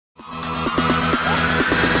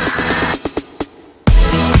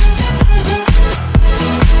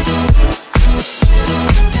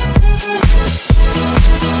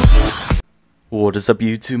What is up,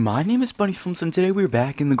 YouTube? My name is Bunny Films, and today we're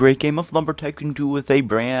back in the great game of Lumber Tycoon 2 with a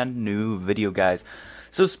brand new video, guys.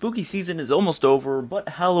 So spooky season is almost over, but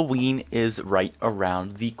Halloween is right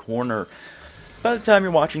around the corner. By the time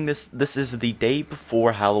you're watching this, this is the day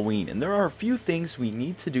before Halloween, and there are a few things we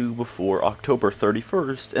need to do before October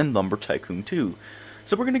 31st in Lumber Tycoon 2.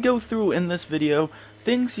 So we're going to go through in this video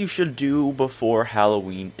things you should do before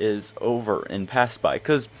Halloween is over and passed by,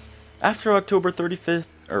 because after October 35th,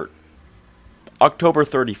 or October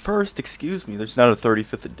 31st, excuse me, there's not a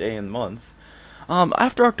 35th day in the month.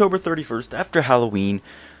 After October 31st, after Halloween,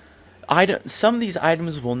 some of these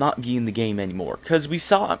items will not be in the game anymore, because we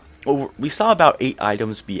saw about 8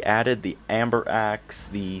 items be added: the amber axe,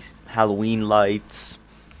 the Halloween lights,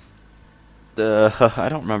 I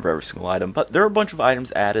don't remember every single item, but there are a bunch of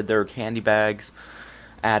items added. There are candy bags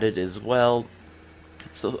added as well.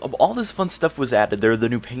 So all this fun stuff was added. There are the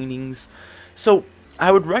new paintings. So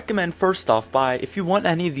I would recommend, first off, if you want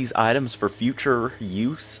any of these items for future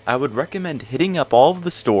use, I would recommend hitting up all of the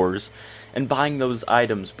stores and buying those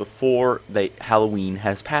items before Halloween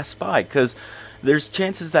has passed by, because there's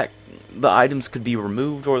chances that the items could be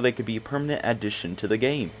removed or they could be a permanent addition to the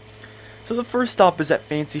game. So the first stop is at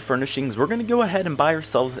Fancy Furnishings. We're going to go ahead and buy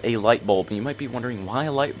ourselves a light bulb, and you might be wondering, why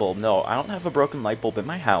a light bulb? No, I don't have a broken light bulb in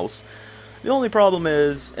my house. The only problem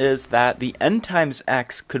is that the End Times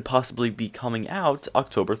X could possibly be coming out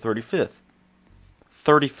October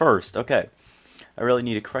 31st, okay. I really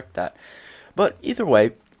need to correct that. But either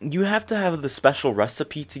way, you have to have the special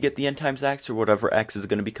recipe to get the End Times X, or whatever X is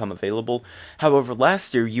going to become available. However,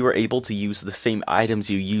 last year you were able to use the same items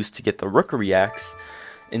you used to get the Rookery X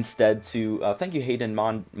instead to, thank you Hayden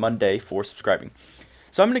Monday for subscribing.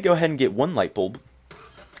 So I'm going to go ahead and get one light bulb,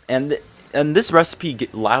 and this recipe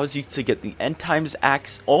allows you to get the End Times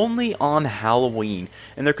axe only on Halloween.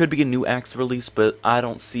 And there could be a new axe release, but I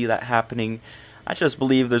don't see that happening. I just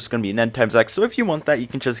believe there's going to be an End Times axe. So if you want that, you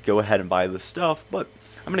can just go ahead and buy the stuff. But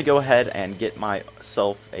I'm going to go ahead and get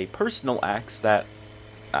myself a personal axe that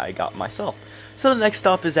I got myself. So the next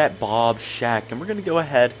stop is at Bob's Shack, and we're going to go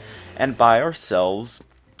ahead and buy ourselves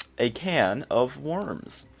a can of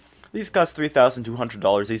worms. These cost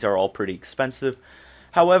 $3,200. These are all pretty expensive.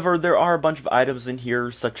 However, there are a bunch of items in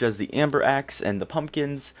here, such as the amber axe and the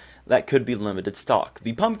pumpkins, that could be limited stock.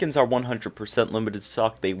 The pumpkins are 100% limited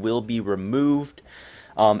stock. They will be removed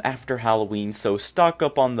after Halloween, so stock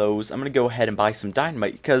up on those. I'm going to go ahead and buy some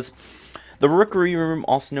dynamite, because the Rookery Room,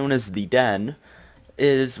 also known as the Den,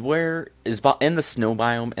 is in the snow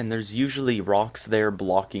biome, and there's usually rocks there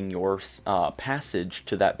blocking your passage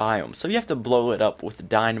to that biome. So you have to blow it up with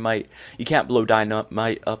dynamite. You can't blow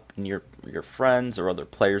dynamite up in your friends or other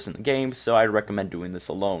players in the game, so I recommend doing this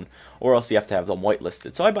alone, or else you have to have them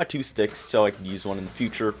whitelisted. So I bought 2 sticks so I could use one in the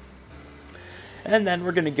future. And then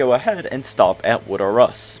we're going to go ahead and stop at Wood R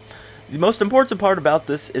Us. The most important part about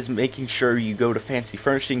this is making sure you go to Fancy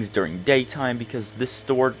Furnishings during daytime, because this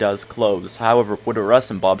store does close. However, Wood R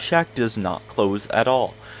Us and Bob's Shack does not close at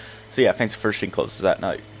all. So yeah, Fancy Furnishing closes at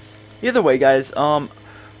night. Either way, guys,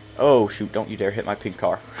 oh shoot, don't you dare hit my pink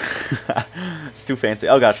car. It's too fancy.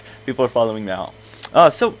 Oh gosh, people are following me now.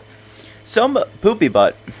 So some poopy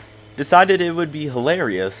butt decided it would be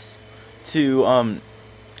hilarious to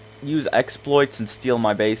use exploits and steal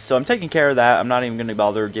my base, so I'm taking care of that. I'm not even going to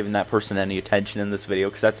bother giving that person any attention in this video,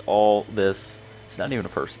 because that's all this, it's not even a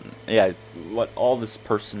person, yeah, what all this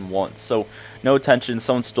person wants. So no attention.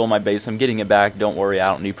 Someone stole my base. I'm getting it back. Don't worry,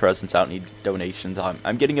 I don't need presents, I don't need donations.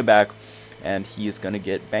 I'm getting it back, and he is going to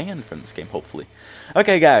get banned from this game, hopefully.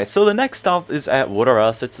 Okay guys, so the next stop is at Wood R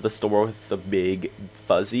Us. It's the store with the big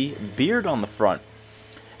fuzzy beard on the front,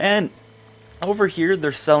 and over here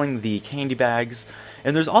they're selling the candy bags.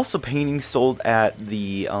 And there's also paintings sold at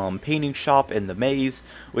the painting shop in the maze,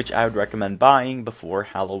 which I would recommend buying before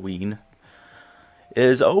Halloween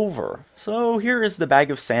is over. So here is the bag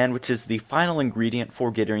of sand, which is the final ingredient for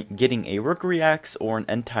getting a Rookery axe or an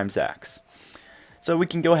End Times axe. So we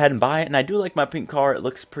can go ahead and buy it, and I do like my pink car. It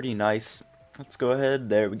looks pretty nice. Let's go ahead.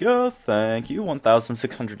 There we go. Thank you.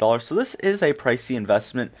 $1,600. So this is a pricey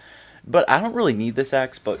investment, but I don't really need this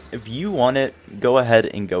axe. But if you want it, go ahead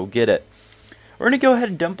and go get it. We're going to go ahead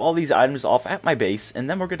and dump all these items off at my base, and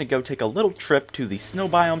then we're going to go take a little trip to the snow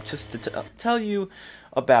biome just to tell you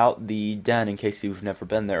about the den in case you've never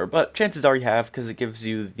been there. But chances are you have, because it gives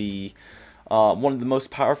you the one of the most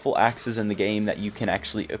powerful axes in the game that you can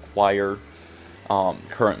actually acquire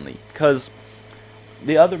currently. Because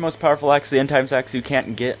the other most powerful axe, the End Times axe, you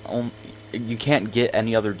can't get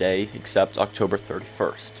any other day except October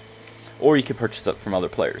 31st. Or you can purchase it from other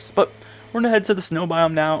players. But we're going to head to the snow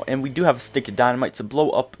biome now, and we do have a stick of dynamite to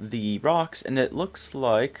blow up the rocks, and it looks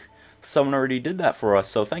like someone already did that for us,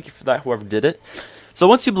 so thank you for that, whoever did it. So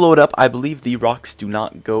once you blow it up, I believe the rocks do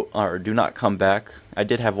not go, or do not come back. I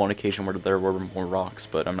did have one occasion where there were more rocks,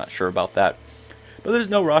 but I'm not sure about that. But there's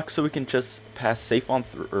no rocks, so we can just pass safe on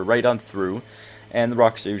through, or right on through. And the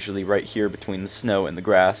rocks are usually right here between the snow and the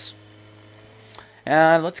grass.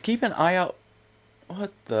 And let's keep an eye out.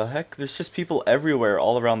 What the heck? There's just people everywhere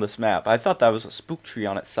all around this map. I thought that was a spook tree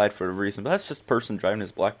on its side for a reason, but that's just a person driving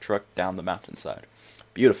his black truck down the mountainside.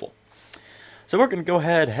 Beautiful. So we're going to go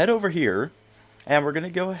ahead, head over here, and we're going to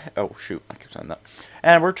go ahead. Oh, shoot. I keep saying that.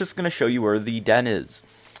 And we're just going to show you where the den is.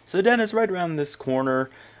 So the den is right around this corner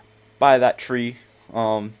by that tree.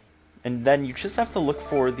 And then you just have to look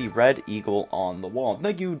for the red eagle on the wall.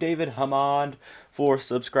 Thank you, David Hammond, for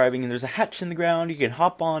subscribing. And there's a hatch in the ground. You can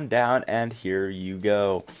hop on down, and here you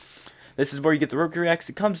go. This is where you get the Rotary Axe.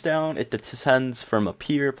 It comes down, it descends from up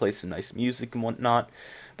here, plays some nice music and whatnot.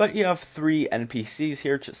 But you have 3 NPCs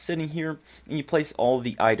here just sitting here, and you place all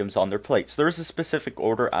the items on their plates. There is a specific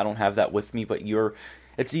order. I don't have that with me, but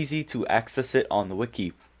it's easy to access it on the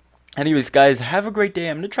wiki. Anyways, guys, have a great day.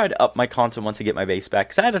 I'm going to try to up my content once I get my base back,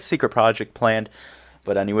 because I had a secret project planned.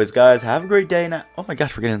 But anyways, guys, have a great day. And oh my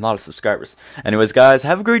gosh, we're getting a lot of subscribers. Anyways, guys,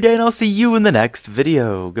 have a great day, and I'll see you in the next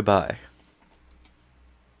video. Goodbye.